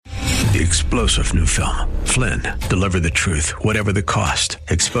The explosive new film, Flynn, deliver the truth, whatever the cost,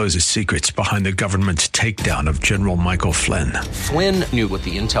 exposes secrets behind the government's takedown of General Michael Flynn. Flynn knew what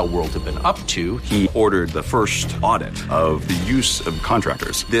the intel world had been up to. He ordered the first audit of the use of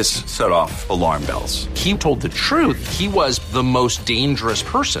contractors. This set off alarm bells. He told the truth. He was the most dangerous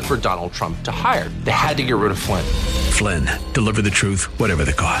person for Donald Trump to hire. They had to get rid of Flynn. Flynn, deliver the truth, whatever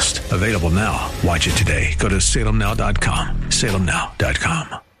the cost. Available now. Watch it today. Go to salemnow.com.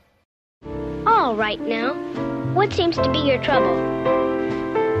 salemnow.com. All right now, what seems to be your trouble?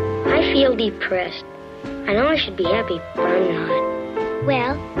 I feel depressed. I know I should be happy, but I'm not.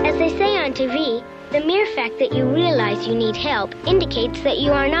 Well, as they say on TV, the mere fact that you realize you need help indicates that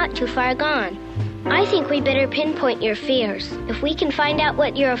you are not too far gone. I think we better pinpoint your fears. If we can find out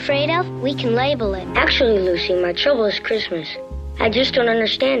what you're afraid of, we can label it. Actually, Lucy, my trouble is Christmas. I just don't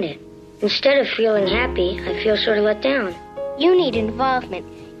understand it. Instead of feeling happy, I feel sort of let down. You need involvement.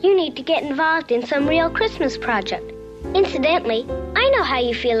 You need to get involved in some real Christmas project. Incidentally, I know how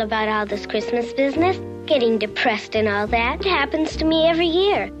you feel about all this Christmas business, getting depressed and all that. It happens to me every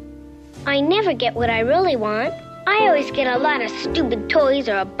year. I never get what I really want. I always get a lot of stupid toys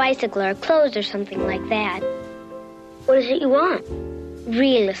or a bicycle or clothes or something like that. What is it you want?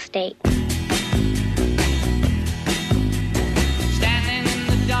 Real estate. Standing in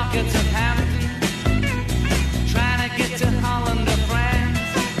the dockets of Hampton, trying to get to Holland or France.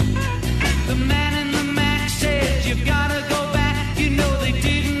 The man in the Mac said, you've got to go back. You know they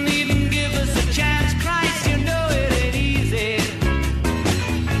didn't even give us a chance. Christ, you know it ain't easy.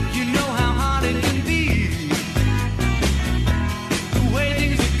 You know how hard it can be. The way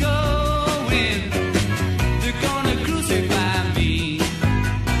things are going, they're gonna crucify me.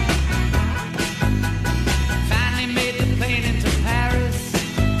 Finally made the plane into Paris,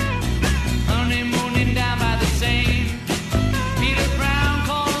 honeymooning down by the Seine. Peter Brown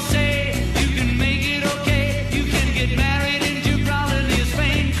called to say, you can make it okay. You can get married in Gibraltar near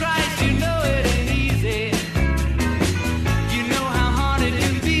Spain. Christ, you know it ain't easy. You know how hard it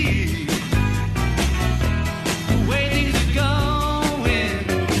can be. The way things are going,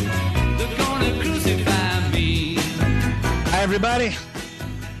 they're gonna crucify me. Hi, everybody.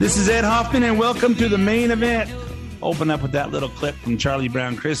 This is Ed Hoffman, and welcome to the main event. Open up with that little clip from Charlie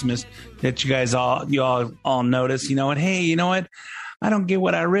Brown Christmas that you all notice. You know what? Hey, you know what? I don't get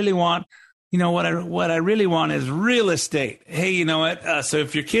what I really want. You know what I really want is real estate. Hey, you know what? So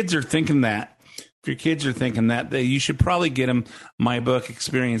if your kids are thinking that, you should probably get them my book,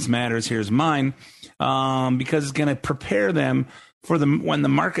 Experience Matters. Here's mine, because it's going to prepare them for when the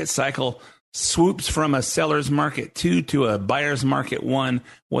market cycle swoops from a seller's market 2 to a buyer's market 1,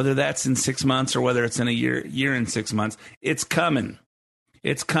 whether that's in 6 months or whether it's in a year and 6 months. It's coming.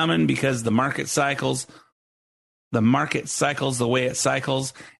 It's coming because the market cycles the way it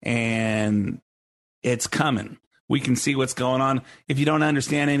cycles, and it's coming. We can see what's going on. If you don't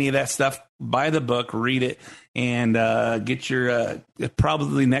understand any of that stuff, buy the book, read it, and get your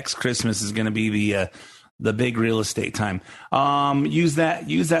probably next Christmas is going to be the big real estate time. Use that.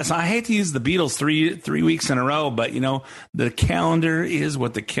 So I hate to use the Beatles three weeks in a row, but you know, the calendar is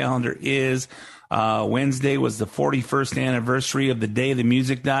what the calendar is. Wednesday was the 41st anniversary of the day the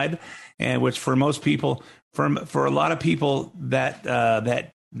music died, and which for most people, for a lot of people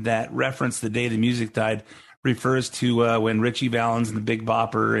that reference the day the music died refers to when Richie Valens and the Big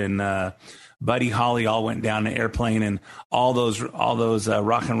Bopper and Buddy Holly all went down an airplane, and all those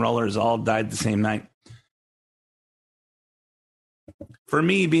rock and rollers all died the same night. For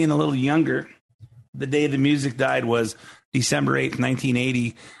me, being a little younger, the day the music died was December 8th,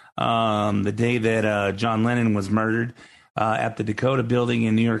 1980, the day that John Lennon was murdered at the Dakota Building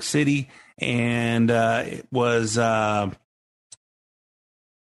in New York City. And it was, I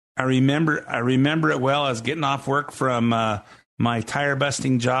remember it well. I was getting off work from my tire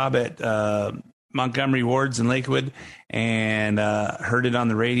busting job at Montgomery Wards in Lakewood, and heard it on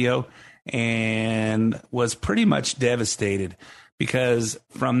the radio and was pretty much devastated. Because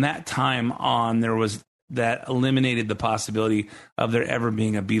from that time on, that eliminated the possibility of there ever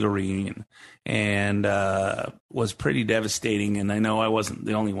being a Beatle reunion, and was pretty devastating. And I know I wasn't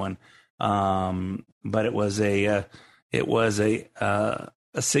the only one, but it was a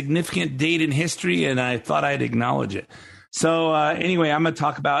significant date in history, and I thought I'd acknowledge it. So anyway, I'm going to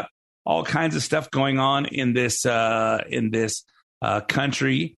talk about all kinds of stuff going on in this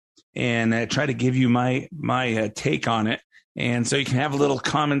country, and try to give you my take on it. And so you can have a little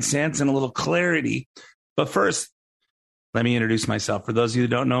common sense and a little clarity. But first, let me introduce myself. For those of you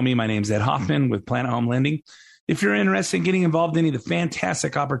that don't know me, my name's Ed Hoffman with Planet Home Lending. If you're interested in getting involved in any of the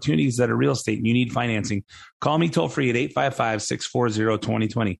fantastic opportunities that are real estate and you need financing, call me toll free at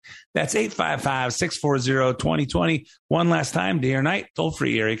 855-640-2020. That's 855-640-2020. One last time, day or night, toll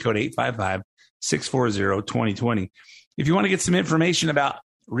free, area code 855-640-2020. If you want to get some information about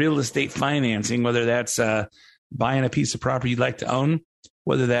real estate financing, whether that's buying a piece of property you'd like to own,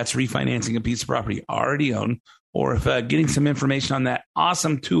 whether that's refinancing a piece of property you already own, or if getting some information on that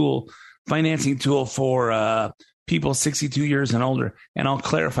awesome tool, financing tool for people 62 years and older. And I'll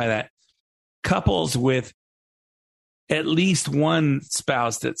clarify that. Couples with at least one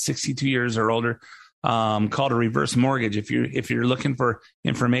spouse that's 62 years or older, called a reverse mortgage. If you're looking for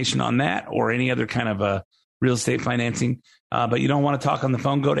information on that or any other kind of real estate financing, but you don't want to talk on the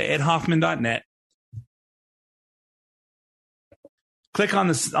phone, go to edhoffman.net. Click on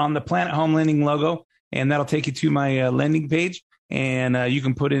the Planet Home Lending logo, and that'll take you to my lending page. And you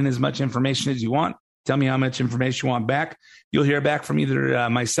can put in as much information as you want. Tell me how much information you want back. You'll hear back from either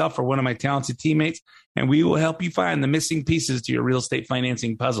myself or one of my talented teammates, and we will help you find the missing pieces to your real estate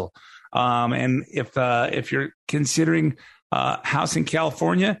financing puzzle. And if you're considering a house in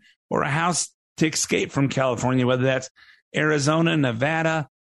California or a house to escape from California, whether that's Arizona, Nevada,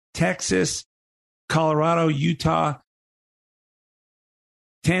 Texas, Colorado, Utah,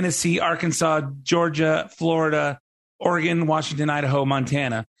 Tennessee, Arkansas, Georgia, Florida, Oregon, Washington, Idaho,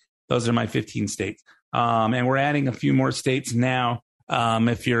 Montana. Those are my 15 states. And we're adding a few more states now.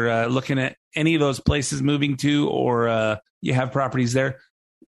 If you're looking at any of those places moving to, or you have properties there,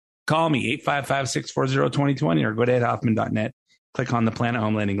 call me 855-640-2020 or go to edhoffman.net. Click on the Planet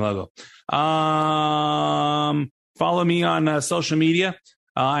Home Lending logo. Follow me on social media.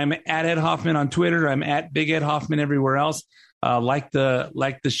 I'm at Ed Hoffman on Twitter. I'm at Big Ed Hoffman everywhere else. Like the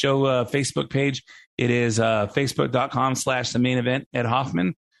show Facebook page. It is facebook.com/the main event Ed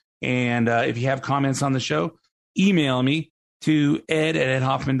Hoffman. And if you have comments on the show, email me to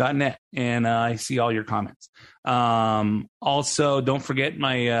ed@edhoffman.net, and I see all your comments. Also, don't forget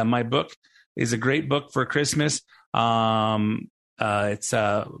my book is a great book for Christmas. It's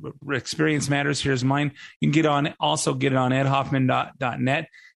Experience Matters. Here's mine. You can get it on edhoffman.net,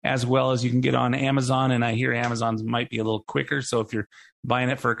 as well as you can get on Amazon. And I hear Amazon's might be a little quicker. So if you're buying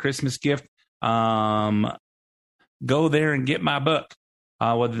it for a Christmas gift, go there and get my book.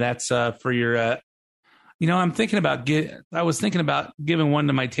 Whether that's for your, I was thinking about giving one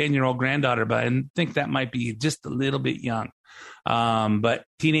to my 10-year-old granddaughter, but I think that might be just a little bit young. But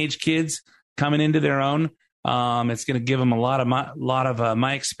teenage kids coming into their own, it's going to give them a lot of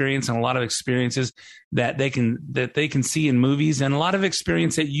my experience and a lot of experiences that they can see in movies, and a lot of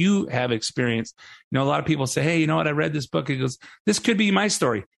experience that you have experienced. A lot of people say, hey, you know what? I read this book. It goes, this could be my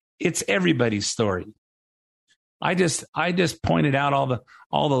story. It's everybody's story. I just pointed out all the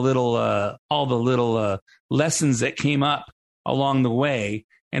little lessons that came up along the way,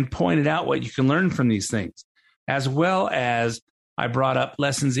 and pointed out what you can learn from these things, as well as I brought up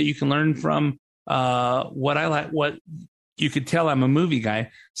lessons that you can learn from what I like. What you could tell, I'm a movie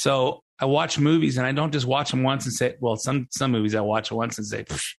guy, so I watch movies, and I don't just watch them once and say, well, some movies I watch once and say,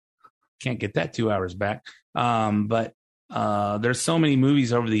 can't get that 2 hours back. But there's so many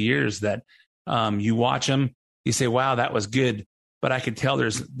movies over the years that you watch them. You say, wow, that was good, but I could tell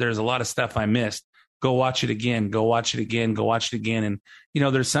there's a lot of stuff I missed. Go watch it again. Go watch it again. Go watch it again. And,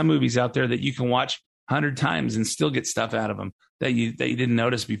 there's some movies out there that you can watch 100 times and still get stuff out of them that you didn't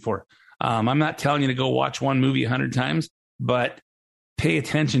notice before. I'm not telling you to go watch one movie 100 times, but pay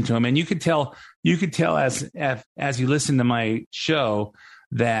attention to them. And you could tell as you listen to my show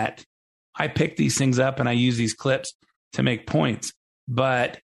that I pick these things up and I use these clips to make points.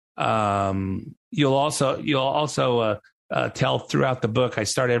 But you'll also tell throughout the book. I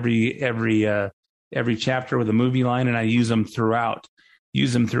start every chapter with a movie line, and I use them throughout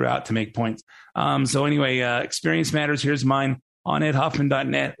to make points. So anyway, Experience Matters. Here's mine on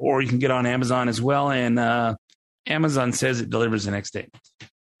edhoffman.net, or you can get on Amazon as well. And Amazon says it delivers the next day.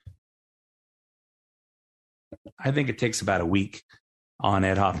 I think it takes about a week on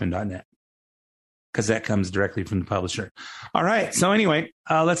edhoffman.net, because that comes directly from the publisher. All right. So anyway,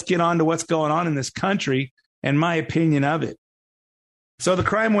 let's get on to what's going on in this country and my opinion of it. So the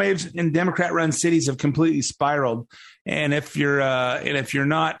crime waves in Democrat-run cities have completely spiraled. And if you're not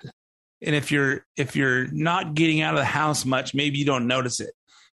getting out of the house much, maybe you don't notice it.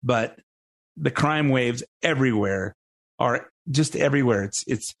 But the crime waves everywhere are just everywhere.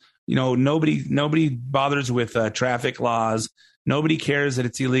 It's nobody bothers with traffic laws. Nobody cares that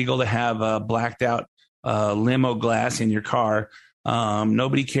it's illegal to have blacked out limo glass in your car.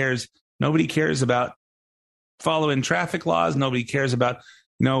 Nobody cares about following traffic laws. Nobody cares about,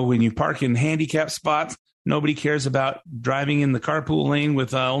 when you park in handicap spots. Nobody cares about driving in the carpool lane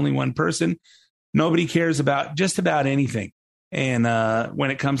with only one person. Nobody cares about just about anything. And when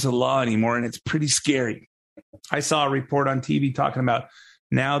it comes to the law anymore, and it's pretty scary. I saw a report on TV talking about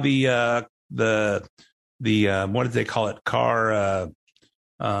now the what did they call it?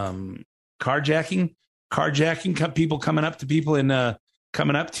 Carjacking, people coming up to people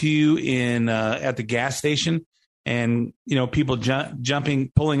coming up to you in at the gas station, and people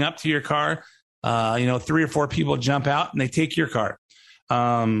pulling up to your car. 3 or 4 people jump out and they take your car.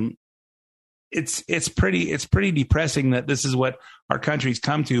 It's pretty depressing that this is what our country's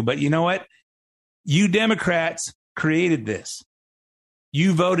come to. But you know what? You Democrats created this.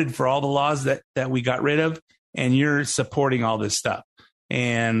 You voted for all the laws that we got rid of, and you're supporting all this stuff.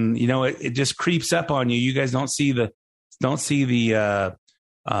 And it just creeps up on you. You guys don't see the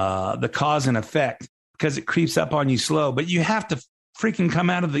cause and effect because it creeps up on you slow. But you have to freaking come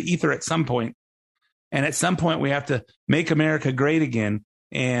out of the ether at some point. And at some point, we have to make America great again.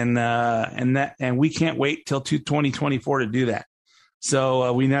 And we can't wait till 2024 to do that.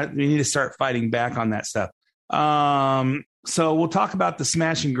 So we need to start fighting back on that stuff. So we'll talk about the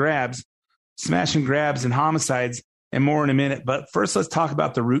smash and grabs and homicides and more in a minute. But first, let's talk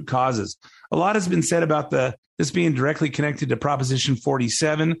about the root causes. A lot has been said about this being directly connected to Proposition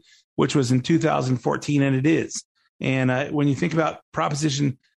 47, which was in 2014, and it is. And when you think about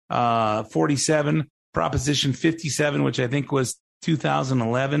Proposition 47, Proposition 57, which I think was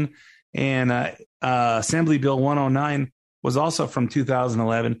 2011, and Assembly Bill 109 was also from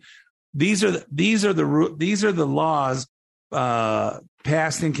 2011. These are the laws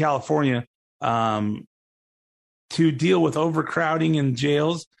passed in California to deal with overcrowding in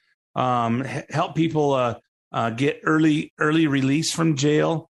jails, help people get early release from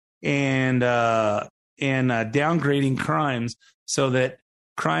jail, and downgrading crimes so that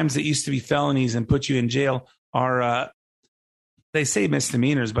crimes that used to be felonies and put you in jail are they say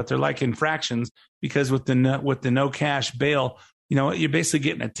misdemeanors, but they're like infractions, because with the no cash bail, you're basically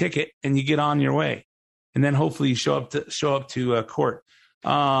getting a ticket and you get on your way, and then hopefully you show up to court.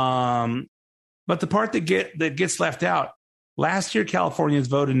 But the part that gets left out, last year Californians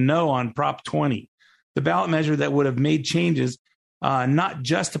voted no on Prop 20, the ballot measure that would have made changes not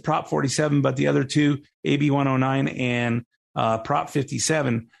just to Prop 47, but the other two, AB 109 and Prop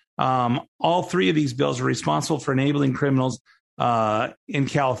 57. All three of these bills are responsible for enabling criminals in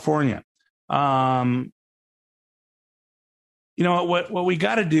California. What we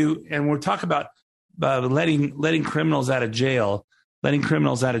got to do, and we'll talk about letting criminals out of jail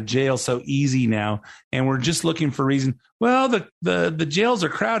so easy now, and we're just looking for reason. Well, the jails are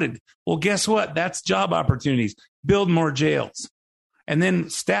crowded. Well, guess what? That's job opportunities. Build more jails, and then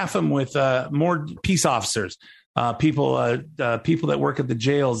staff them with more peace officers, people that work at the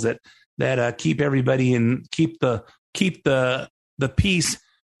jails that keep everybody and keep the peace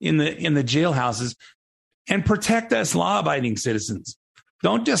in the jailhouses, and protect us law-abiding citizens.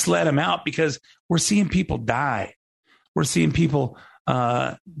 Don't just let them out, because we're seeing people die. We're seeing people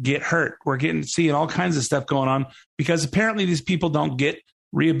get hurt. We're seeing all kinds of stuff going on because apparently these people don't get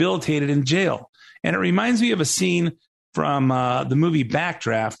rehabilitated in jail. And it reminds me of a scene from the movie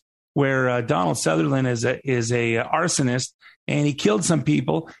Backdraft, where Donald Sutherland is a arsonist, and he killed some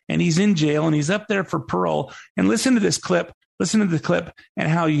people, and he's in jail, and he's up there for parole. And listen to this clip. Listen to the clip, and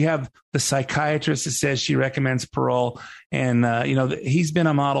how you have the psychiatrist that says she recommends parole. And, he's been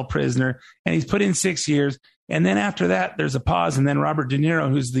a model prisoner, and he's put in 6 years. And then after that, there's a pause. And then Robert De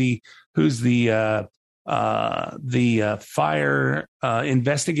Niro, who's the fire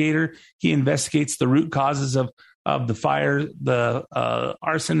investigator, he investigates the root causes of the fire, the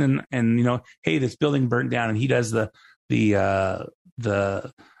arson, and hey, this building burnt down. And he does the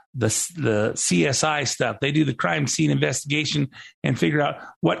CSI stuff. They do the crime scene investigation and figure out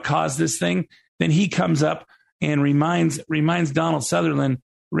what caused this thing. Then he comes up and reminds Donald Sutherland,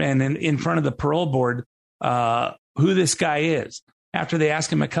 and in front of the parole board, who this guy is. After they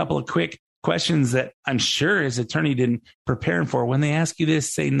ask him a couple of quick questions that I'm sure his attorney didn't prepare him for. When they ask you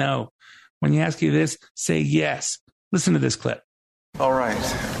this, say no. When you ask you this, say yes. Listen to this clip. All right.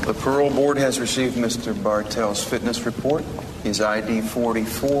 The parole board has received Mr. Bartell's fitness report, his ID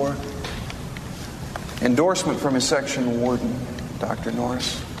 44, endorsement from his section warden, Dr.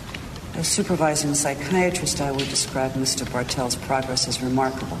 Norris. As supervising psychiatrist, I would describe Mr. Bartell's progress as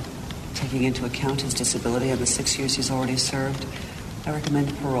remarkable. Taking into account his disability and the 6 years he's already served, I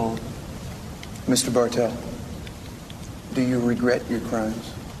recommend parole. Mr. Bartell, do you regret your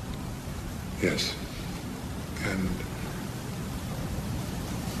crimes? Yes. And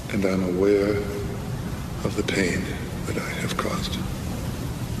I'm aware of the pain that I have caused.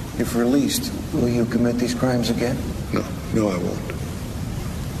 If released, will you commit these crimes again? No, I won't.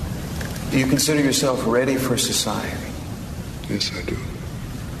 Do you consider yourself ready for society? Yes, I do.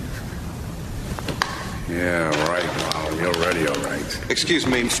 Yeah, right, Ronald. You're ready, all right. Excuse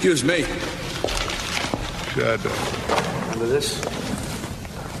me. Excuse me. Shadow. Remember this?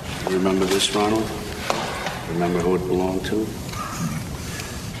 You remember this, Ronald? Remember who it belonged to?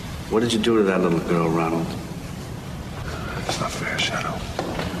 What did you do to that little girl, Ronald? That's not fair, Shadow.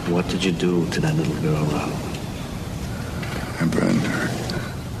 What did you do to that little girl, Ronald? I burned her.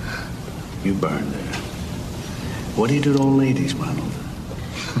 You burned her. What do you do to old ladies, Ronald?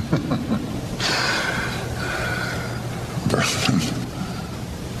 Burn them.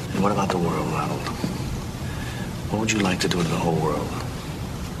 And what about the world, Ronald? What would you like to do to the whole world?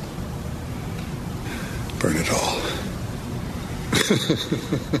 Burn it all.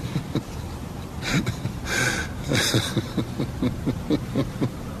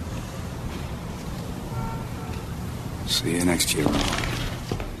 See you next year, Ronald.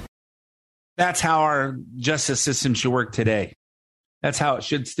 That's how our justice system should work today. That's how it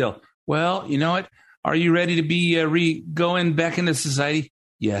should still. Well, you know what? Are you ready to be going back into society?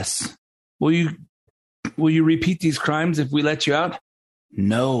 Yes. Will you repeat these crimes if we let you out?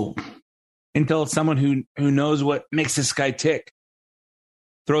 No. Until it's someone who knows what makes this guy tick.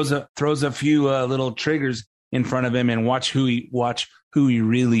 Throws a few little triggers in front of him and watch who he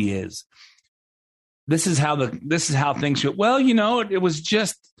really is. This is how things should. Well, you know, it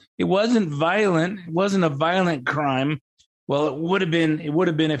wasn't violent. It wasn't a violent crime. Well, it would have been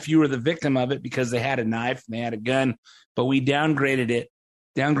if you were the victim of it because they had a knife and they had a gun, but we downgraded it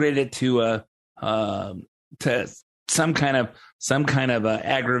to some kind of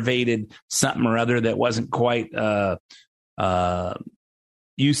aggravated something or other that wasn't quite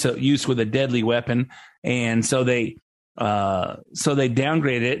use with a deadly weapon, and so they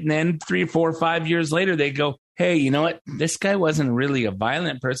downgraded it. And then 3, 4, 5 years later, they go, "Hey, you know what? This guy wasn't really a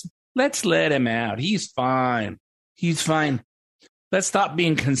violent person. Let's let him out. He's fine. He's fine. Let's stop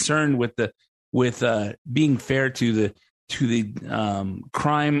being concerned with being fair to the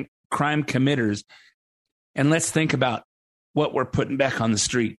crime committers, and let's think about what we're putting back on the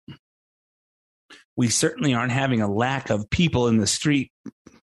street. We certainly aren't having a lack of people in the street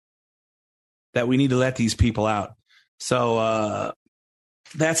that we need to let these people out. So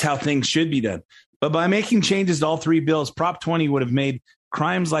that's how things should be done. But by making changes to all three bills, Prop 20 would have made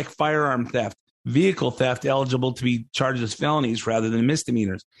crimes like firearm theft, vehicle theft eligible to be charged as felonies rather than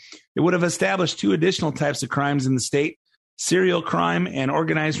misdemeanors. It would have established 2 additional types of crimes in the state, serial crime and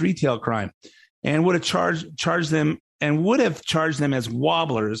organized retail crime, and would have charged them as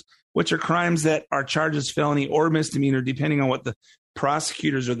wobblers, which are crimes that are charged as felony or misdemeanor, depending on what the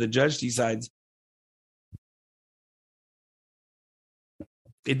prosecutors or the judge decides.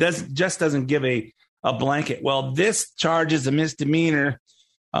 It doesn't give a blanket. Well, this charge is a misdemeanor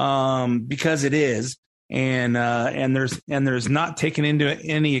because it is, and there's not taken into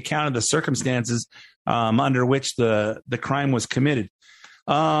any account of the circumstances under which the crime was committed.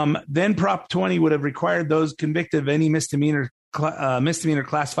 Then Prop 20 would have required those convicted of any misdemeanor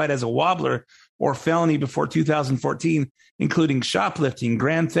classified as a wobbler or felony before 2014, including shoplifting,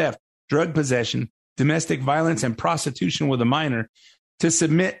 grand theft, drug possession, domestic violence, and prostitution with a minor, to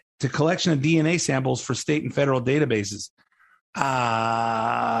submit to collection of DNA samples for state and federal databases.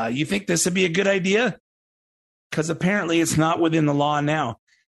 You think this would be a good idea? Because apparently it's not within the law now.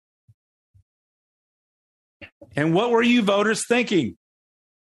 And what were you voters thinking?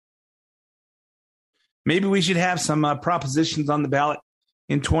 Maybe we should have some propositions on the ballot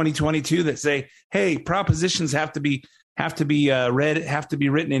in 2022 that say, "Hey, propositions have to be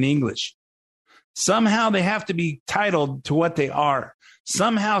written in English. Somehow they have to be titled to what they are.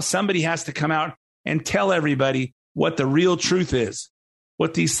 Somehow somebody has to come out and tell everybody what the real truth is,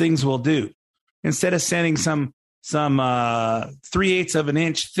 what these things will do, instead of sending some 3/8 of an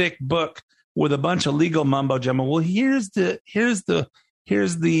inch thick book with a bunch of legal mumbo jumbo. Well, here's the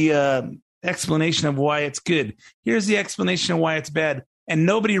explanation of why it's good. Here's the explanation of why it's bad. And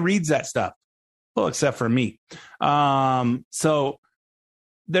nobody reads that stuff. Well, except for me. So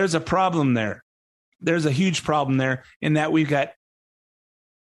there's a problem there. There's a huge problem there in that we've got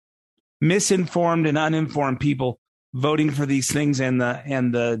misinformed and uninformed people voting for these things, and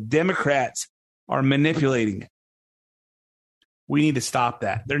the Democrats are manipulating it. We need to stop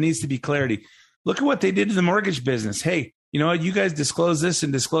that. There needs to be clarity. Look at what they did to the mortgage business. Hey, you know what? You guys disclose this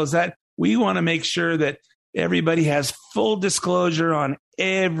and disclose that. We want to make sure that everybody has full disclosure on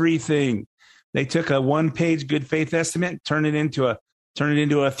everything. They took a 1-page good faith estimate, turned it into a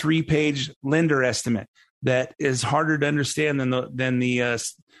 3-page lender estimate. that is harder to understand than the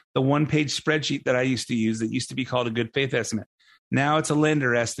one-page spreadsheet that I used to use that used to be called a good faith estimate. Now it's a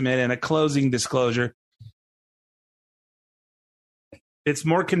lender estimate and a closing disclosure. It's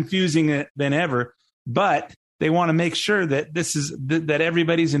more confusing than ever, but they want to make sure that that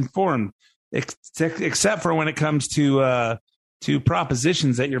everybody's informed, except for when it comes to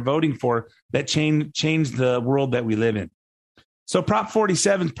propositions that you're voting for that change the world that we live in. So Prop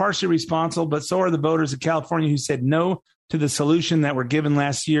 47 is partially responsible, but so are the voters of California who said no to the solution that were given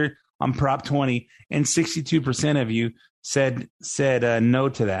last year on Prop 20, and 62% of you said no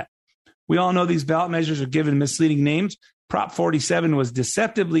to that. We all know these ballot measures are given misleading names. Prop 47 was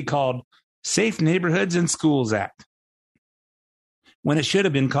deceptively called Safe Neighborhoods and Schools Act, when it should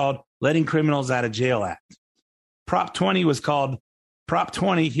have been called Letting Criminals Out of Jail Act. Prop 20 was called Prop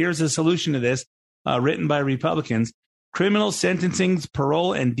 20. Here's a solution to this, written by Republicans. Criminal Sentencing,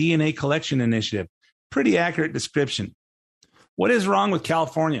 Parole, and DNA Collection Initiative. Pretty accurate description. What is wrong with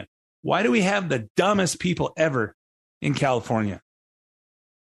California? Why do we have the dumbest people ever in California?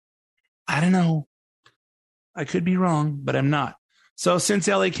 I don't know. I could be wrong, but I'm not. So since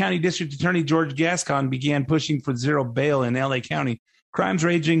LA County District Attorney George Gascon began pushing for zero bail in LA County, crimes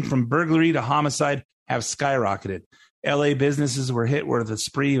ranging from burglary to homicide have skyrocketed. LA businesses were hit with a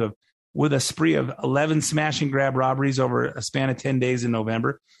spree of 11 smash and grab robberies over a span of 10 days in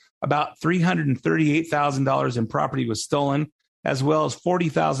November. About $338,000 in property was stolen, as well as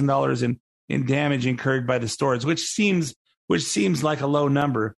 $40,000 in damage incurred by the stores, which seems like a low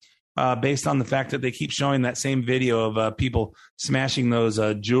number based on the fact that they keep showing that same video of people smashing those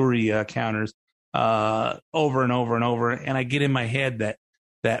jewelry counters over and over and over. And I get in my head that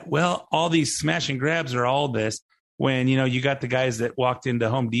all these smash and grabs are all this. When, you got the guys that walked into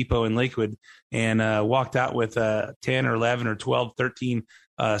Home Depot in Lakewood and walked out with 10 or 11 or 12, 13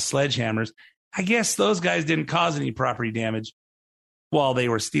 sledgehammers. I guess those guys didn't cause any property damage while they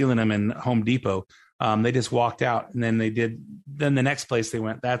were stealing them in Home Depot. They just walked out, and then the next place they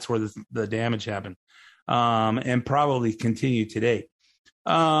went, that's where the damage happened, and probably continue today.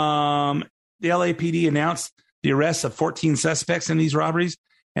 The LAPD announced the arrest of 14 suspects in these robberies.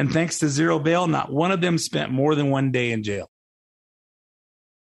 And thanks to zero bail, not one of them spent more than one day in jail.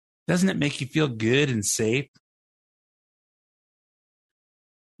 Doesn't it make you feel good and safe?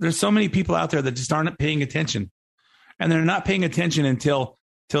 There's so many people out there that just aren't paying attention. And they're not paying attention until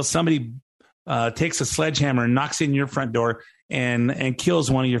somebody takes a sledgehammer and knocks in your front door and kills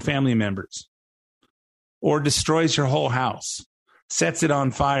one of your family members. Or destroys your whole house. Sets it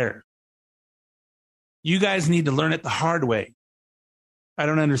on fire. You guys need to learn it the hard way. I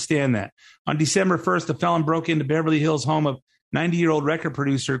don't understand that. On December 1st, a felon broke into Beverly Hills' home of 90-year-old record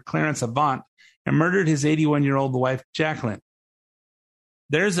producer Clarence Avant and murdered his 81-year-old wife, Jacqueline.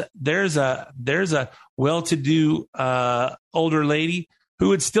 There's a well-to-do older lady who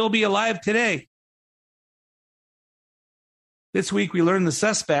would still be alive today. This week, we learned the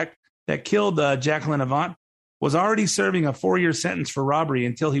suspect that killed Jacqueline Avant was already serving a 4-year sentence for robbery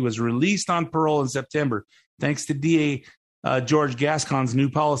until he was released on parole in September, thanks to DA George Gascon's new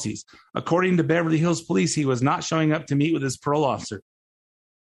policies. According to Beverly Hills Police, he was not showing up to meet with his parole officer.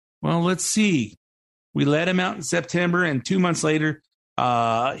 Well, let's see. We let him out in September, and 2 months later,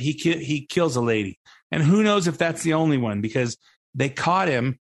 he kills a lady. And who knows if that's the only one, because they caught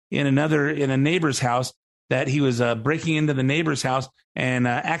him in a neighbor's house that he was breaking into the neighbor's house and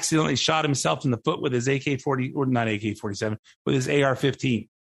accidentally shot himself in the foot with his AK-47, with his AR-15.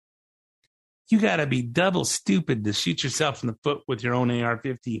 You got to be double stupid to shoot yourself in the foot with your own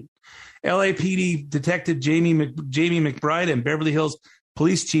AR-15. LAPD Detective Jamie McBride and Beverly Hills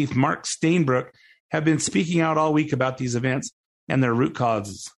Police Chief Mark Stainbrook have been speaking out all week about these events and their root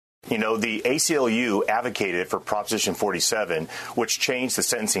causes. You know, the ACLU advocated for Proposition 47, which changed the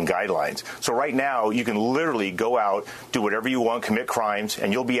sentencing guidelines. So right now, you can literally go out, do whatever you want, commit crimes,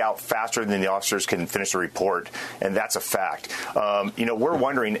 and you'll be out faster than the officers can finish the report. And that's a fact. We're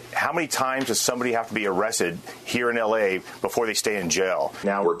wondering, how many times does somebody have to be arrested here in L.A. before they stay in jail?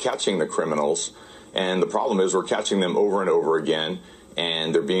 Now we're catching the criminals, and the problem is we're catching them over and over again,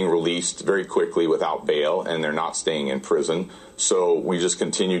 and they're being released very quickly without bail, and they're not staying in prison. So we just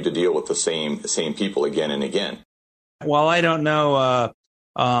continue to deal with the same people again and again. Well, I don't know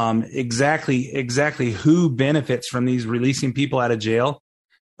exactly who benefits from these releasing people out of jail.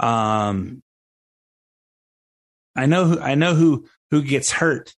 I know who gets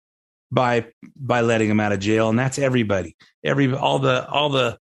hurt by letting them out of jail, and that's everybody. All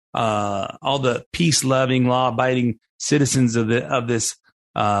the peace-loving, law-abiding citizens of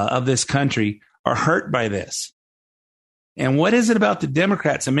this country are hurt by this. And what is it about the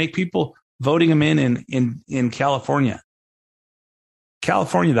Democrats that make people voting them in California.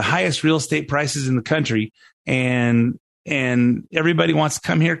 California, the highest real estate prices in the country, and everybody wants to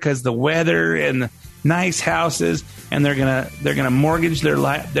come here because the weather and the nice houses, and they're gonna mortgage their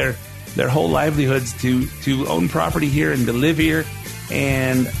whole livelihoods to own property here and to live here,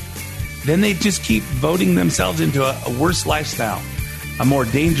 and then they just keep voting themselves into a worse lifestyle, a more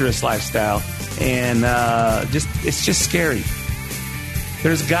dangerous lifestyle, and it's just scary.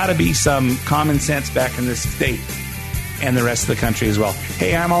 There's got to be some common sense back in this state and the rest of the country as well.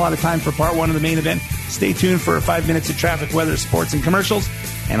 Hey, I'm all out of time for part one of the main event. Stay tuned for 5 minutes of traffic, weather, sports, and commercials,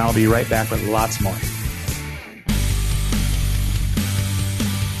 and I'll be right back with lots more.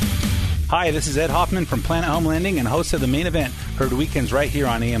 Hi, this is Ed Hoffman from Planet Home Lending and host of the main event, heard weekends right here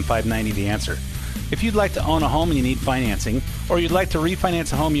on AM 590 The Answer. If you'd like to own a home and you need financing, or you'd like to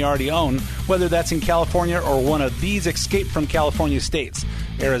refinance a home you already own, whether that's in California or one of these escape from California states,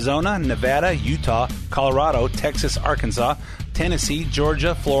 Arizona, Nevada, Utah, Colorado, Texas, Arkansas, Tennessee,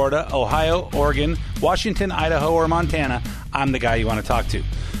 Georgia, Florida, Ohio, Oregon, Washington, Idaho, or Montana, I'm the guy you want to talk to.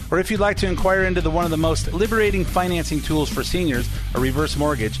 Or if you'd like to inquire into one of the most liberating financing tools for seniors, a reverse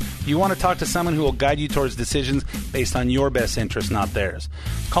mortgage, you want to talk to someone who will guide you towards decisions based on your best interest, not theirs.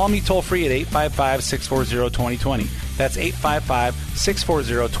 Call me toll-free at 855-640-2020. That's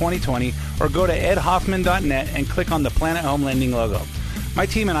 855-640-2020, or go to edhoffman.net and click on the Planet Home Lending logo. My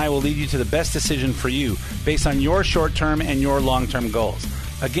team and I will lead you to the best decision for you based on your short-term and your long-term goals.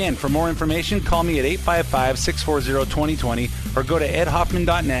 Again, for more information, call me at 855-640-2020 or go to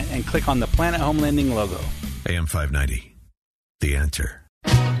edhoffman.net and click on the Planet Home Lending logo. AM 590, The Answer.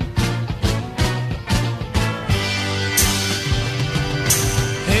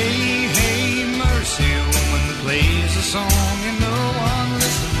 Hey, hey, mercy, woman plays a song and no one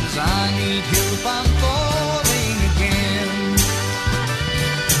listens. I need help, I'm falling again.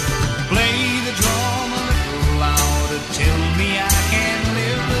 Play the drum a little louder, tell me I can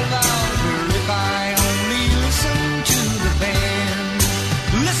live without her if I only listen to the band.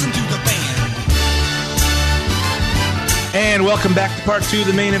 Listen to the band. And welcome back to part two of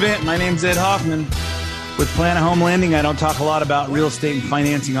the main event. My name's Ed Hoffman with Planet Home Lending. I don't talk a lot about real estate and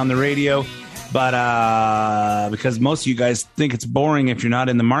financing on the radio, but because most of you guys think it's boring if you're not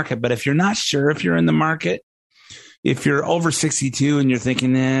in the market. But if you're not sure if you're in the market, if you're over 62 and you're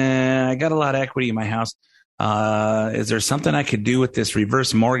thinking, I got a lot of equity in my house, is there something I could do with this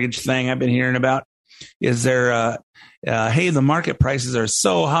reverse mortgage thing I've been hearing about? Is there, hey, the market prices are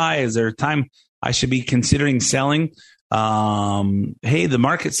so high. Is there a time I should be considering selling? Hey, the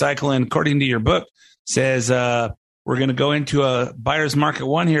market cycle, and according to your book, says we're going to go into a buyer's market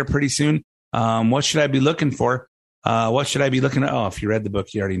one here pretty soon. What should I be looking for? What should I be looking at? Oh, if you read the book,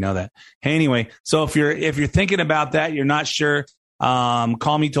 you already know that. Hey, anyway, so if you're thinking about that, you're not sure,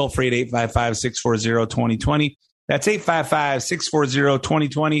 call me toll free at 855-640-2020. That's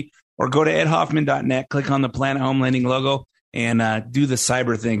 855-640-2020, or go to edhoffman.net, click on the Planet Home Lending logo, and do the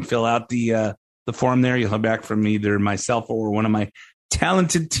cyber thing. Fill out the form there. You'll hear back from either myself or one of my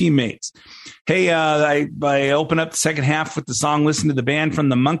talented teammates. Hey, I open up the second half with the song Listen to the Band from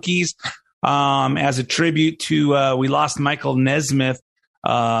the Monkees, as a tribute to we lost Michael Nesmith.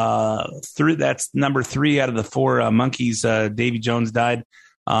 That's number 3 out of the 4 Monkees. Davy Jones died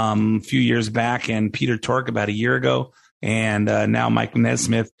a few years back, and Peter Tork about a year ago, and now Mike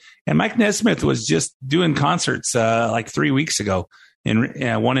Nesmith. And Mike Nesmith was just doing concerts like 3 weeks ago,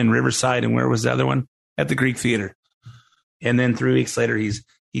 one in Riverside, and where was the other one? At the Greek Theater. And then 3 weeks later, he's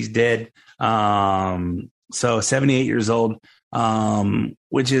dead. So 78 years old,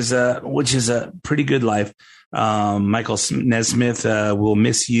 which is a pretty good life. Michael Nesmith will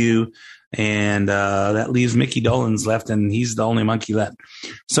miss you, and that leaves Mickey Dolenz left, and he's the only monkey left.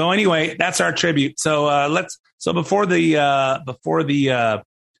 So anyway, that's our tribute. So before the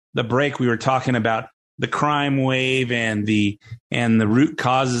break, we were talking about the crime wave and the root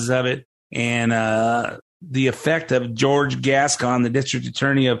causes of it, and the effect of George Gascon, the district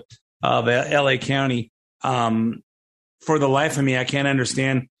attorney of LA County. For the life of me, I can't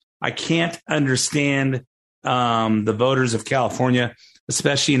understand the voters of California,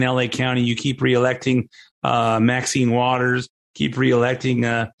 especially in LA County. You keep reelecting Maxine Waters, keep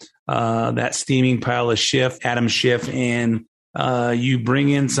reelecting that steaming pile of Adam Schiff, and you bring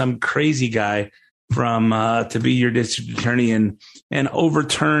in some crazy guy to be your district attorney and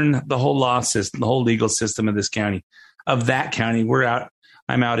overturn the whole law system, the whole legal system of that county.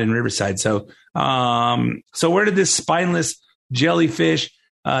 I'm out in Riverside. So where did this spineless jellyfish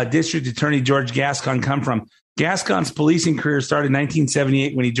district attorney George Gascon come from? Gascon's policing career started in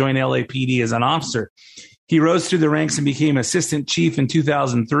 1978 when he joined LAPD as an officer. He rose through the ranks and became assistant chief in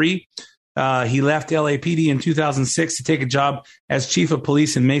 2003. He left LAPD in 2006 to take a job as chief of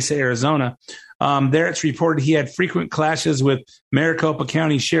police in Mesa, Arizona. There it's reported he had frequent clashes with Maricopa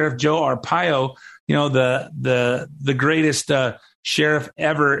County Sheriff Joe Arpaio, the greatest sheriff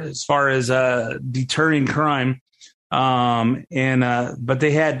ever as far as deterring crime. But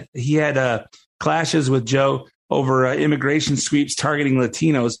he had clashes with Joe over immigration sweeps targeting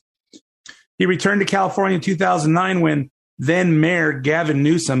Latinos. He returned to California in 2009 when then Mayor Gavin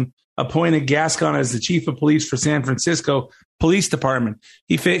Newsom appointed Gascon as the chief of police for San Francisco Police Department.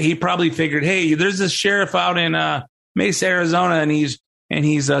 He probably figured, hey, there's this sheriff out in Mesa, Arizona, and he's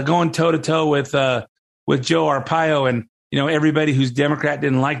going toe to toe with Joe Arpaio, and everybody who's Democrat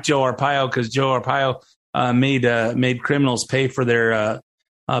didn't like Joe Arpaio because Joe Arpaio made criminals pay for their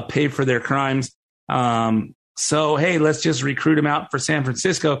crimes. So hey, let's just recruit him out for San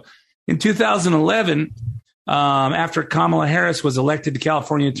Francisco. In 2011. After Kamala Harris was elected to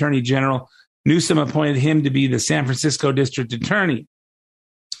California Attorney General, Newsom appointed him to be the San Francisco District Attorney.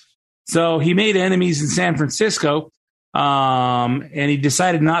 So he made enemies in San Francisco, and he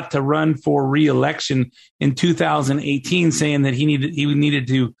decided not to run for re-election in 2018, saying that he needed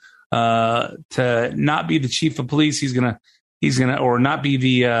to not be the chief of police. He's gonna or not be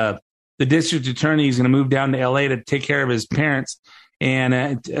the district attorney. He's gonna move down to LA to take care of his parents.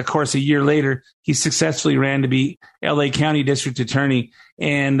 And of course, a year later, he successfully ran to be LA County District Attorney.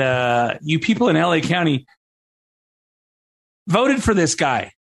 And you people in LA County voted for this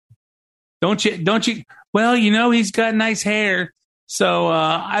guy, don't you? Well, he's got nice hair, so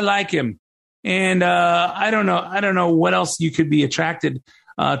I like him. And I don't know what else you could be attracted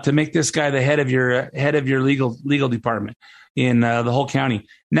to make this guy the head of your legal department in the whole county.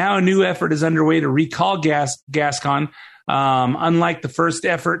 Now a new effort is underway to recall Gascon. Unlike the first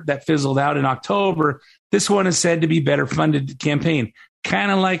effort that fizzled out in October, this one is said to be better funded campaign.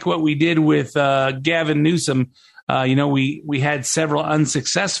 Kind of like what we did with Gavin Newsom. We had several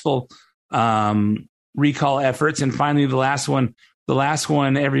unsuccessful recall efforts, and finally the last one,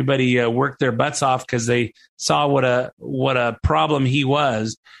 everybody worked their butts off because they saw what a problem he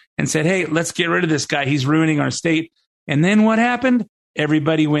was, and said, "Hey, let's get rid of this guy. He's ruining our state." And then what happened?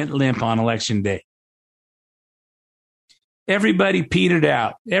 Everybody went limp on election day. Everybody petered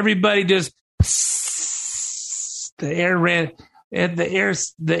out. Everybody just the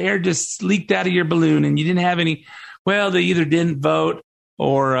air just leaked out of your balloon, and you didn't have any. Well, they either didn't vote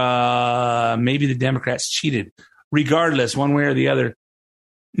or maybe the Democrats cheated. Regardless, one way or the other,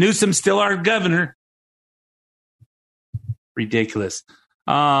 Newsom's still our governor. Ridiculous.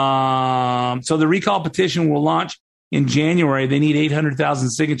 So the recall petition will launch in January. They need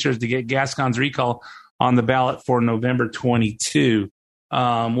 800,000 signatures to get Gascon's recall on the ballot for November 22.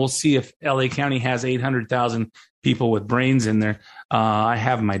 We'll see if LA County has 800,000 people with brains in there. I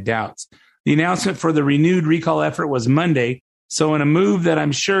have my doubts. The announcement for the renewed recall effort was Monday. So in a move that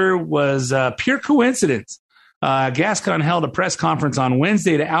I'm sure was pure coincidence, Gascon held a press conference on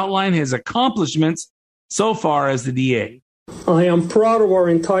Wednesday to outline his accomplishments so far as the DA. I am proud of our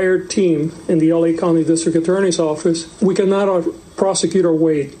entire team in the LA County District Attorney's Office. We cannot prosecute our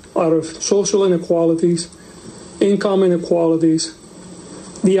way out of social inequalities, income inequalities,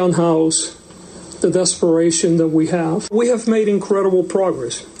 the unhoused, the desperation that we have. We have made incredible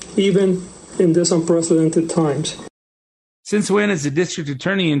progress, even in this unprecedented times. Since when is the district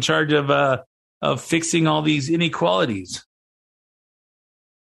attorney in charge of fixing all these inequalities?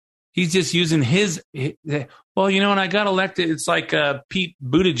 He's just using well, when I got elected, it's like Pete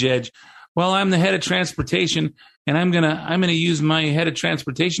Buttigieg. Well, I'm the head of transportation, and I'm gonna use my head of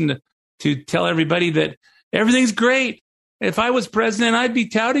transportation to tell everybody that everything's great. If I was president, I'd be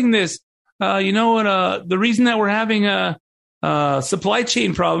touting this. The reason that we're having supply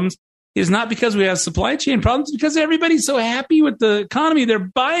chain problems is not because we have supply chain problems, because everybody's so happy with the economy. They're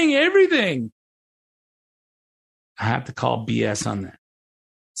buying everything. I have to call BS on that.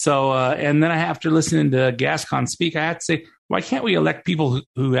 So, and then after listening to Gascon speak, I have to say, why can't we elect people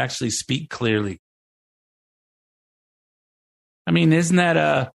who actually speak clearly? I mean, isn't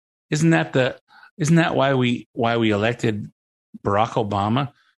that why we elected Barack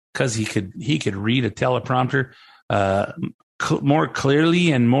Obama? Because he could read a teleprompter more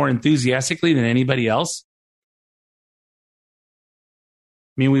clearly and more enthusiastically than anybody else.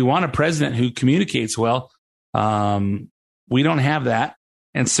 I mean, we want a president who communicates well. We don't have that.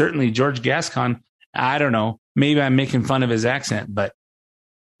 And certainly George Gascon, I don't know, maybe I'm making fun of his accent, but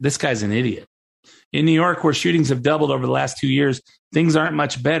this guy's an idiot. In New York, where shootings have doubled over the last 2 years, things aren't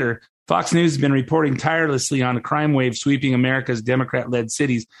much better. Fox News has been reporting tirelessly on a crime wave sweeping America's Democrat-led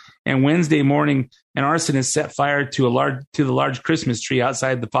cities. And Wednesday morning, an arsonist set fire to the large Christmas tree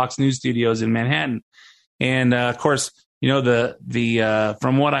outside the Fox News studios in Manhattan. And of course, the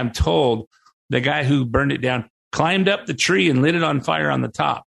from what I'm told, the guy who burned it down climbed up the tree and lit it on fire on the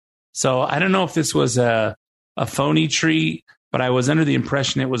top. So I don't know if this was a phony tree, but I was under the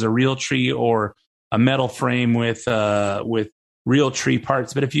impression it was a real tree or a metal frame with real tree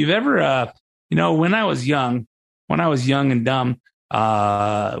parts. But if you've ever, when I was young and dumb,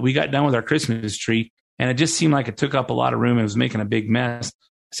 we got done with our Christmas tree and it just seemed like it took up a lot of room. It was making a big mess.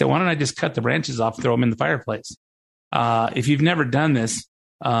 I said, why don't I just cut the branches off, throw them in the fireplace? If you've never done this,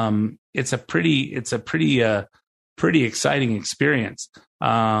 it's a pretty exciting experience.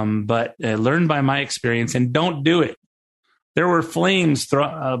 But learn by my experience and don't do it. There were flames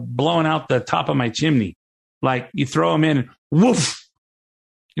blowing out the top of my chimney. Like you throw them in, and woof.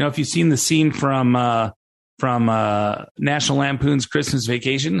 If you've seen the scene from National Lampoon's Christmas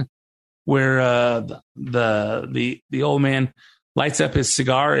Vacation, where the old man lights up his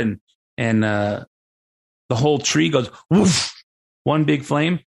cigar and the whole tree goes woof, one big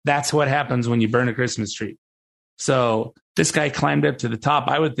flame. That's what happens when you burn a Christmas tree. So this guy climbed up to the top.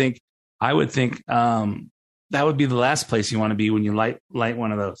 I would think that would be the last place you want to be when you light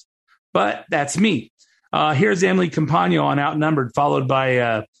one of those. But that's me. Here's Emily Campagno on Outnumbered, followed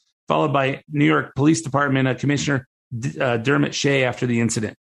by New York Police Department Commissioner Dermot Shea after the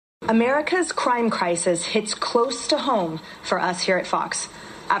incident. America's crime crisis hits close to home for us here at Fox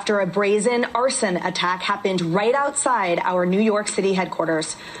after a brazen arson attack happened right outside our New York City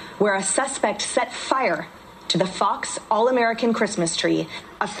headquarters, where a suspect set fire to the Fox All-American Christmas tree,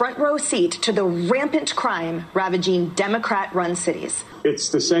 a front row seat to the rampant crime ravaging Democrat-run cities. It's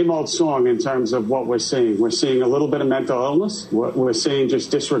the same old song in terms of what we're seeing. We're seeing a little bit of mental illness. We're seeing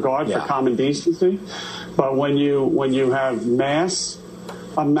just disregard for common decency. But when you have mass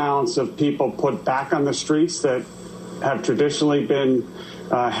amounts of people put back on the streets that have traditionally been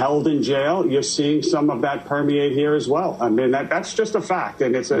held in jail, you're seeing some of that permeate here as well. I mean, that's just a fact,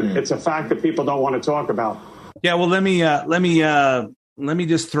 and it's a fact that people don't want to talk about. Yeah, well, let me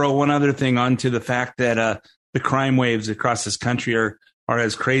just throw one other thing onto the fact that the crime waves across this country are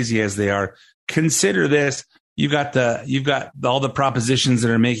as crazy as they are. Consider this: you've got all the propositions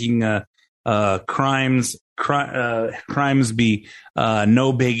that are making crimes be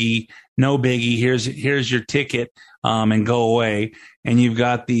no biggie. Here's your ticket, and go away. And you've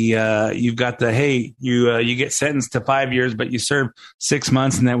got the hey, you get sentenced to 5 years, but you serve 6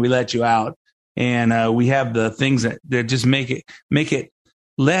 months, and then we let you out. And we have the things that just make it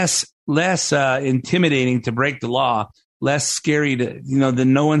less intimidating to break the law, less scary that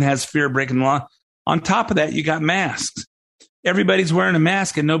no one has fear of breaking the law. On top of that, you got masks. Everybody's wearing a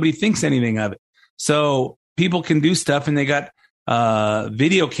mask and nobody thinks anything of it. So people can do stuff, and they got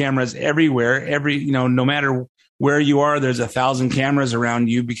video cameras everywhere. No matter where you are, there's 1,000 cameras around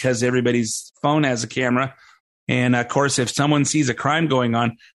you because everybody's phone has a camera. And of course, if someone sees a crime going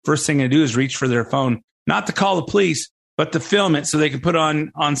on, first thing they do is reach for their phone, not to call the police, but to film it so they can put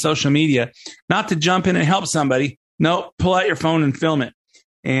it on social media, not to jump in and help somebody. No, pull out your phone and film it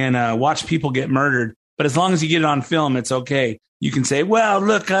and watch people get murdered. But as long as you get it on film, it's okay. You can say, well,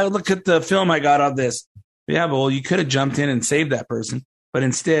 look at the film I got of this. Yeah, well, you could have jumped in and saved that person, but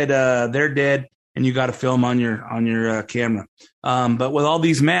instead they're dead and you got to film on your camera. But with all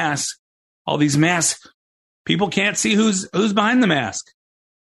these masks, people can't see who's behind the mask.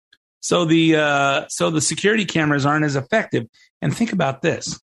 So the security cameras aren't as effective. And think about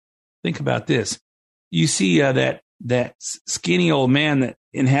this. You see that skinny old man that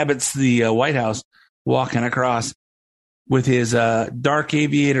inhabits the White House walking across with his dark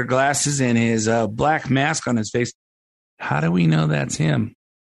aviator glasses and his black mask on his face. How do we know that's him?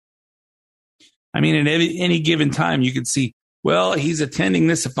 I mean, at any given time, you could see, well, he's attending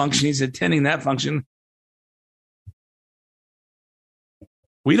this function, he's attending that function.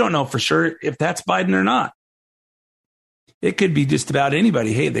 We don't know for sure if that's Biden or not. It could be just about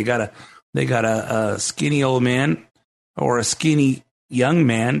anybody. Hey, they got a skinny old man or a skinny young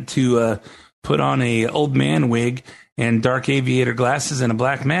man to put on a old man wig and dark aviator glasses and a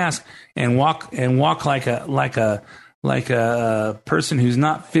black mask and walk like a person who's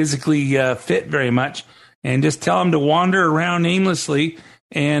not physically fit very much, and just tell him to wander around aimlessly.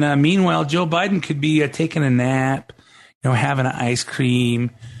 And meanwhile, Joe Biden could be taking a nap, having an ice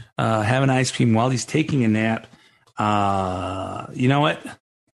cream while he's taking a nap. You know what?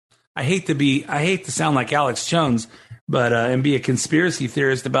 I hate to sound like Alex Jones, but and be a conspiracy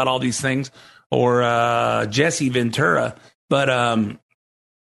theorist about all these things, or Jesse Ventura. But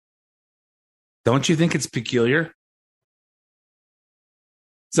Don't you think it's peculiar?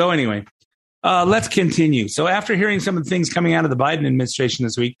 So anyway, let's continue. So after hearing some of the things coming out of the Biden administration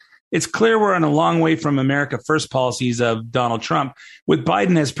this week, it's clear we're on a long way from America First policies of Donald Trump. With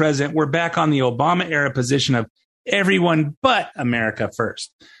Biden as president, we're back on the Obama era position of everyone but America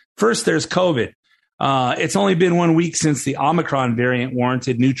first. First, there's COVID. It's only been 1 week since the Omicron variant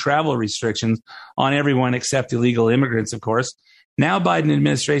warranted new travel restrictions on everyone except illegal immigrants, of course. Now Biden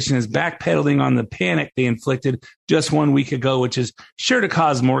administration is backpedaling on the panic they inflicted just 1 week ago, which is sure to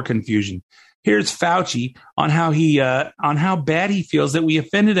cause more confusion. Here's Fauci on how bad he feels that we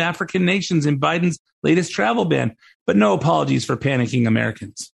offended African nations in Biden's latest travel ban, but no apologies for panicking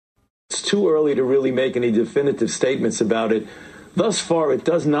Americans. It's too early to really make any definitive statements about it. Thus far, it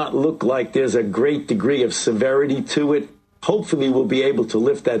does not look like there's a great degree of severity to it. Hopefully, we'll be able to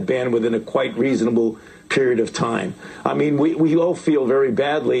lift that ban within a quite reasonable period of time. I mean, we all feel very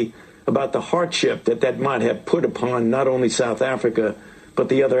badly about the hardship that might have put upon not only South Africa, but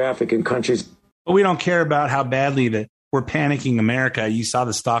the other African countries. But we don't care about how badly that we're panicking America. You saw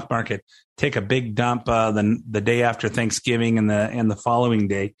the stock market take a big dump the day after Thanksgiving and the following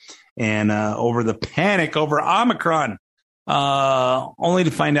day, and over the panic over Omicron, only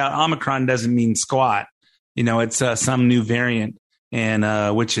to find out Omicron doesn't mean squat. You know, it's some new variant,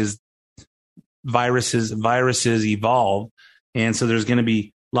 and which is viruses evolve, and so there's going to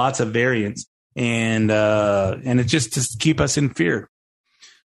be lots of variants, and it's just to keep us in fear.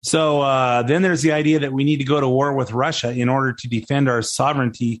 So then there's the idea that we need to go to war with Russia in order to defend our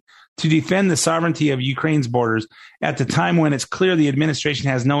sovereignty, to defend the sovereignty of Ukraine's borders at the time when it's clear the administration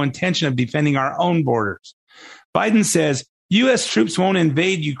has no intention of defending our own borders. Biden says U.S. troops won't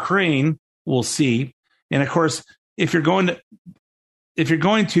invade Ukraine. We'll see. And of course, if you're going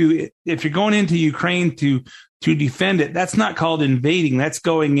into Ukraine to defend it, that's not called invading. That's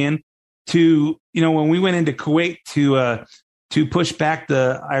going in to, when we went into Kuwait to push back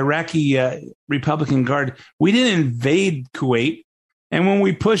the Iraqi Republican Guard, we didn't invade Kuwait. And when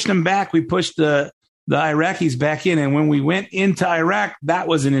we pushed them back, we pushed the Iraqis back in. And when we went into Iraq, that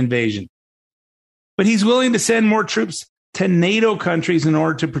was an invasion. But he's willing to send more troops to NATO countries in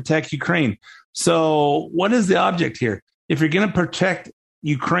order to protect Ukraine. So what is the object here? If you're going to protect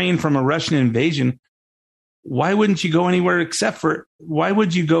Ukraine from a Russian invasion, why wouldn't you go anywhere why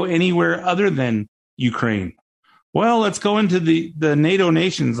would you go anywhere other than Ukraine? Well, let's go into the NATO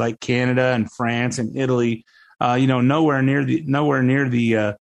nations like Canada and France and Italy. Nowhere near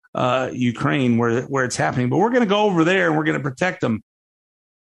the Ukraine where it's happening. But we're going to go over there and we're going to protect them.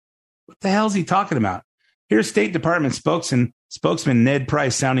 What the hell is he talking about? Here's State Department spokesman Ned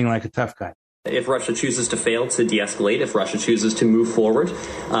Price sounding like a tough guy. If Russia chooses to fail to de-escalate, if Russia chooses to move forward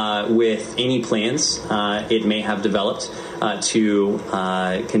with any plans it may have developed to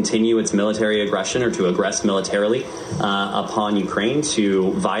continue its military aggression or to aggress militarily upon Ukraine,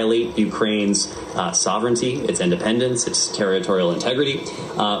 to violate Ukraine's sovereignty, its independence, its territorial integrity,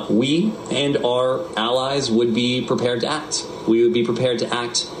 we and our allies would be prepared to act. We would be prepared to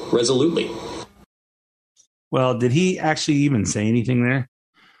act resolutely. Well, did he actually even say anything there?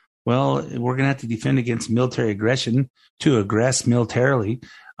 Well, we're going to have to defend against military aggression, to aggress militarily,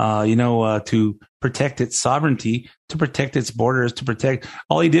 to protect its sovereignty, to protect its borders, to protect.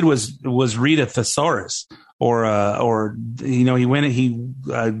 All he did was read a thesaurus, he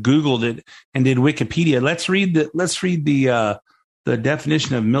Googled it and did Wikipedia. Let's read the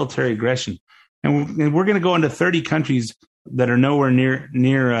definition of military aggression, and we're going to go into 30 countries that are nowhere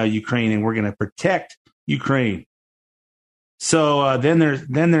near Ukraine, and we're going to protect Ukraine. So then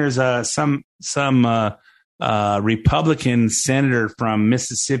there's some Republican senator from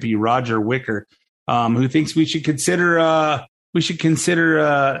Mississippi, Roger Wicker, who thinks we should consider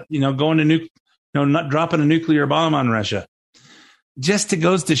going to not dropping a nuclear bomb on Russia. Just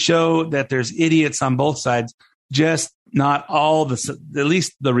goes to show that there's idiots on both sides. Just not all at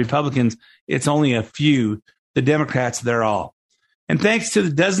least the Republicans. It's only a few. The Democrats, they're all. And thanks to the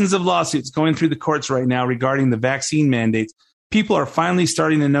dozens of lawsuits going through the courts right now regarding the vaccine mandates, people are finally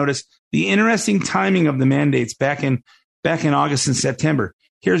starting to notice the interesting timing of the mandates back in August and September.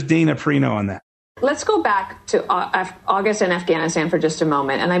 Here's Dana Perino on that. Let's go back to August in Afghanistan for just a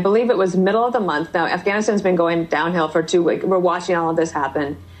moment. And I believe it was middle of the month. Now, Afghanistan's been going downhill for 2 weeks. We're watching all of this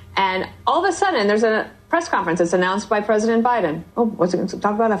happen. And all of a sudden, there's a press conference that's announced by President Biden. Oh, what's it going to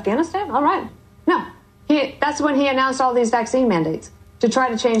talk about Afghanistan? All right. No, that's when he announced all these vaccine mandates to try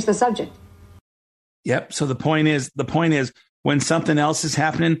to change the subject. Yep. So the point is, when something else is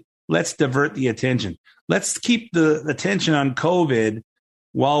happening, let's divert the attention. Let's keep the attention on COVID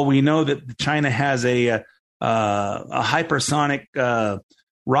while we know that China has a hypersonic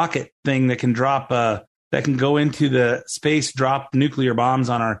rocket thing that can drop that can go into the space, drop nuclear bombs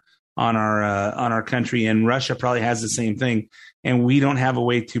on our country, and Russia probably has the same thing, and we don't have a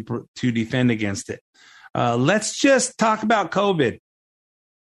way to defend against it. Let's just talk about COVID.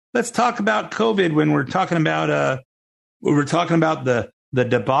 Let's talk about COVID when we're talking about the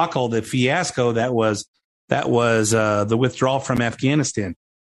debacle, the fiasco that was the withdrawal from Afghanistan.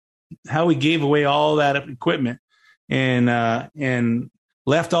 How we gave away all that equipment and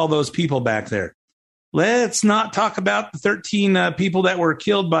left all those people back there. Let's not talk about the 13 people that were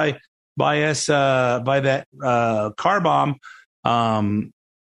killed by that car bomb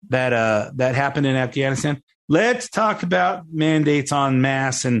that happened in Afghanistan. Let's talk about mandates on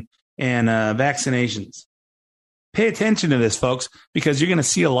masks and vaccinations. Pay attention to this, folks, because you're going to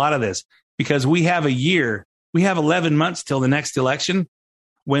see a lot of this. Because we have 11 months till the next election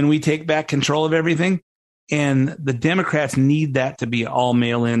when we take back control of everything, and the Democrats need that to be all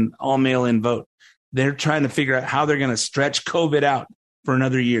mail-in vote. They're trying to figure out how they're going to stretch COVID out for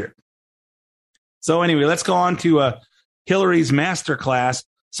another year. So anyway, let's go on to Hillary's masterclass.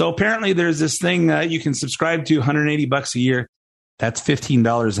 So apparently there's this thing you can subscribe to, $180 a year. That's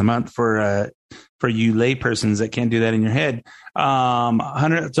 $15 a month for you laypersons that can't do that in your head.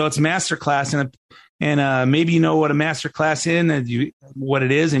 So it's masterclass, and maybe you know what a masterclass is, what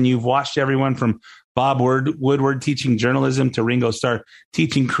it is, and you've watched everyone from Bob Woodward teaching journalism to Ringo Starr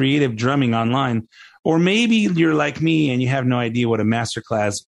teaching creative drumming online. Or maybe you're like me and you have no idea what a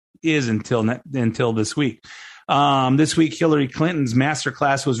masterclass is until this week. This week, Hillary Clinton's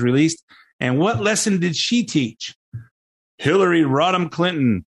masterclass was released. And what lesson did she teach? Hillary Rodham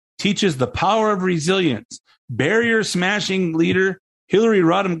Clinton teaches the power of resilience. Barrier smashing leader Hillary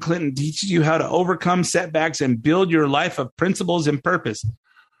Rodham Clinton teaches you how to overcome setbacks and build your life of principles and purpose.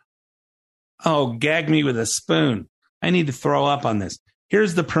 Oh, gag me with a spoon. I need to throw up on this.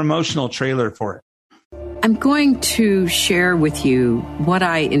 Here's the promotional trailer for it. I'm going to share with you what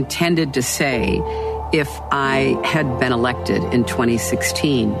I intended to say if I had been elected in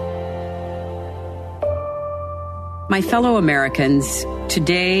 2016. My fellow Americans,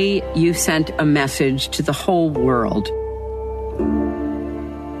 today you sent a message to the whole world.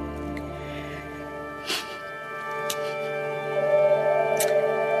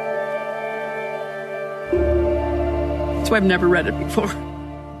 So I've never read it before.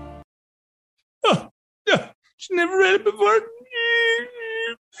 She's never read it before.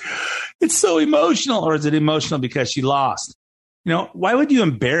 It's so emotional. Or is it emotional because she lost? Why would you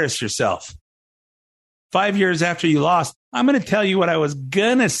embarrass yourself? 5 years after you lost, I'm going to tell you what I was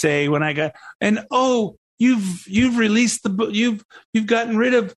going to say when I got, and you've released the book. You've gotten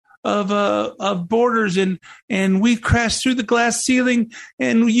rid of borders and we crashed through the glass ceiling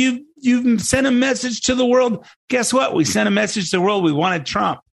and you've sent a message to the world. Guess what? We sent a message to the world. We wanted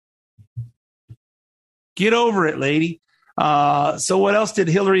Trump. Get over it, lady. So what else did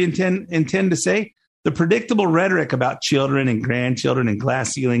Hillary intend to say? The predictable rhetoric about children and grandchildren and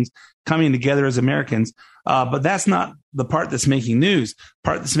glass ceilings coming together as Americans. But that's not the part that's making news.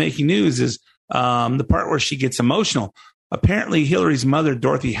 Part that's making news is the part where she gets emotional. Apparently, Hillary's mother,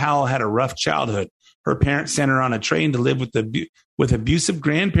 Dorothy Howell, had a rough childhood. Her parents sent her on a train to live with abusive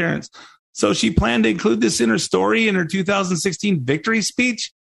grandparents. So she planned to include this in her story in her 2016 victory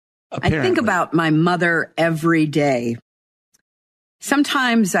speech. Apparently. I think about my mother every day.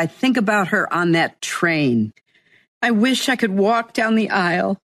 Sometimes I think about her on that train. I wish I could walk down the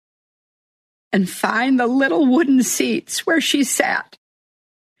aisle and find the little wooden seats where she sat,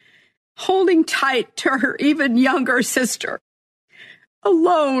 holding tight to her even younger sister,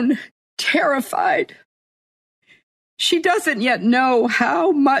 alone, terrified. She doesn't yet know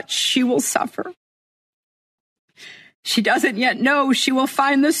how much she will suffer. She doesn't yet know she will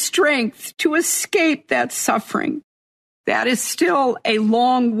find the strength to escape that suffering. That is still a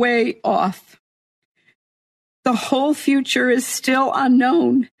long way off. The whole future is still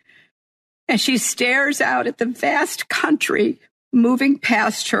unknown. As she stares out at the vast country moving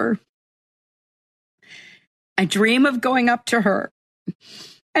past her, I dream of going up to her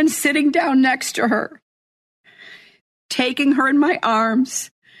and sitting down next to her, taking her in my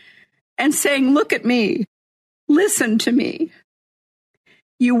arms and saying, "Look at me. Listen to me.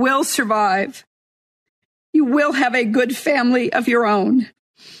 You will survive. You will have a good family of your own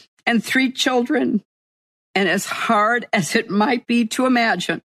and 3 children. And as hard as it might be to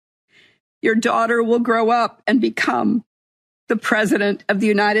imagine, your daughter will grow up and become the President of the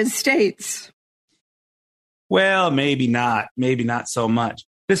United States." Well, maybe not. Maybe not so much.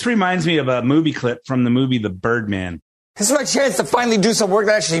 This reminds me of a movie clip from the movie The Birdman. This is my chance to finally do some work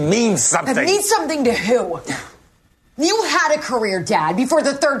that actually means something. That means something to who? You had a career, Dad, before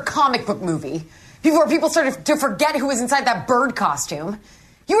the third comic book movie. Before people started to forget who was inside that bird costume.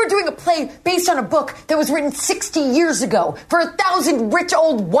 You were doing a play based on a book that was written 60 years ago for 1,000 rich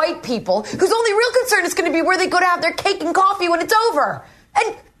old white people whose only real concern is going to be where they go to have their cake and coffee when it's over.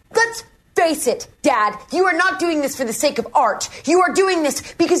 And let's face it, Dad, you are not doing this for the sake of art. You are doing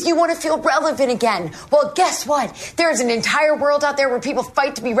this because you want to feel relevant again. Well, guess what? There is an entire world out there where people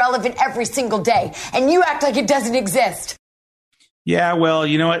fight to be relevant every single day, and you act like it doesn't exist. Yeah, well,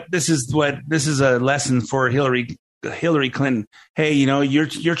 you know what? This is a lesson for Hillary Clinton. Hey,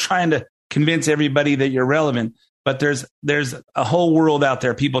 you're trying to convince everybody that you're relevant, but there's a whole world out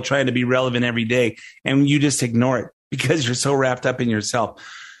there, people trying to be relevant every day, and you just ignore it because you're so wrapped up in yourself.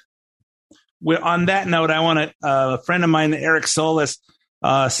 On that note, I want to, a friend of mine, Eric Solis,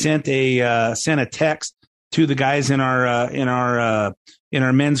 sent a text to the guys in our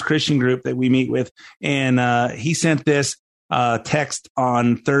men's Christian group that we meet with. And, he sent this, text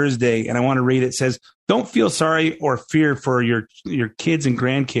on Thursday, and I want to read it. It says, "Don't feel sorry or fear for your kids and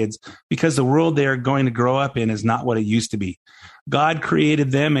grandkids, because the world they are going to grow up in is not what it used to be. God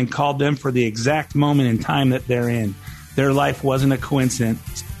created them and called them for the exact moment in time that they're in. Their life wasn't a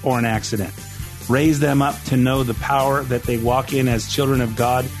coincidence or an accident. Raise them up to know the power that they walk in as children of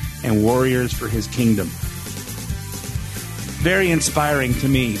God and warriors for his kingdom." Very inspiring to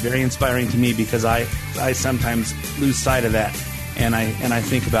me because I sometimes lose sight of that. And I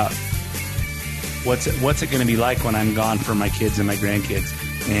think about what's it going to be like when I'm gone from my kids and my grandkids.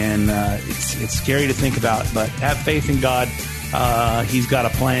 And it's scary to think about, but have faith in God. He's got a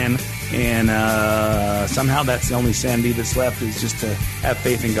plan. And somehow that's the only sanity that's left, is just to have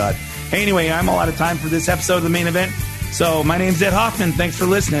faith in God. Hey, anyway, I'm all out of time for this episode of The Main Event. So my name's Ed Hoffman. Thanks for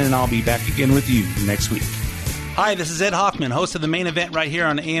listening, and I'll be back again with you next week. Hi, this is Ed Hoffman, host of The Main Event right here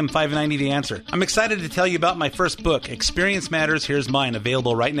on AM 590 The Answer. I'm excited to tell you about my first book, Experience Matters, Here's Mine,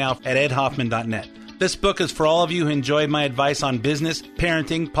 available right now at edhoffman.net. This book is for all of you who enjoy my advice on business,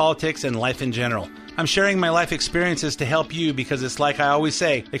 parenting, politics, and life in general. I'm sharing my life experiences to help you because it's like I always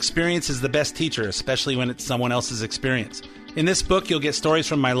say, experience is the best teacher, especially when it's someone else's experience. In this book, you'll get stories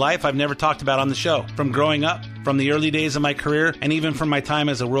from my life I've never talked about on the show, from growing up, from the early days of my career, and even from my time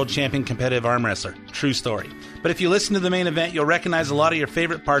as a world champion competitive arm wrestler. True story. But if you listen to The Main Event, you'll recognize a lot of your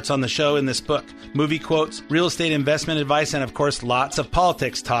favorite parts on the show in this book. Movie quotes, real estate investment advice, and of course, lots of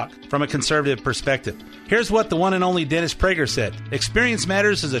politics talk from a conservative perspective. Here's what the one and only Dennis Prager said. Experience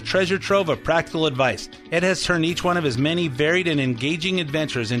Matters is a treasure trove of practical advice. Ed has turned each one of his many varied and engaging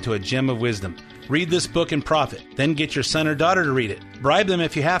adventures into a gem of wisdom. Read this book and profit. Then get your son or daughter to read it. Bribe them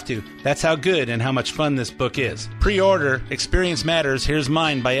if you have to. That's how good and how much fun this book is. Pre-order Experience Matters, Here's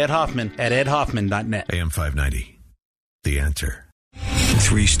Mine by Ed Hoffman at edhoffman.net. AM 590, The Answer.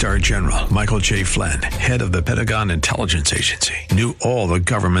 3-star General Michael J. Flynn, head of the Pentagon Intelligence Agency, knew all the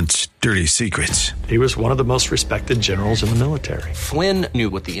government's dirty secrets. He was one of the most respected generals in the military. Flynn knew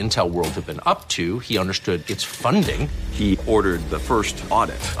what the intel world had been up to. He understood its funding. He ordered the first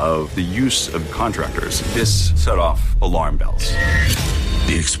audit of the use of contractors. This set off alarm bells.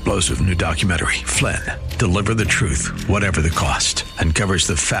 The explosive new documentary, Flynn, Deliver the Truth, Whatever the Cost, uncovers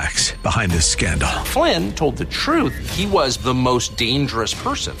the facts behind this scandal. Flynn told the truth. He was the most dangerous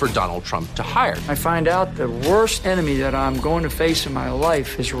person for Donald Trump to hire. I find out the worst enemy that I'm going to face in my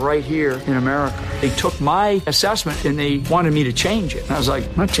life is right here in America. They took my assessment and they wanted me to change it. And I was like,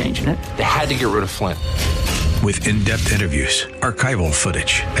 I'm not changing it. They had to get rid of Flynn. With in-depth interviews, archival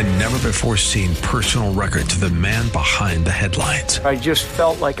footage, and never-before-seen personal records of the man behind the headlines. I just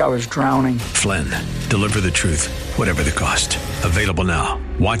felt like I was drowning. Flynn, Deliver the Truth, Whatever the Cost. Available now.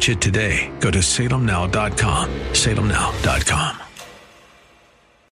 Watch it today. Go to salemnow.com. salemnow.com.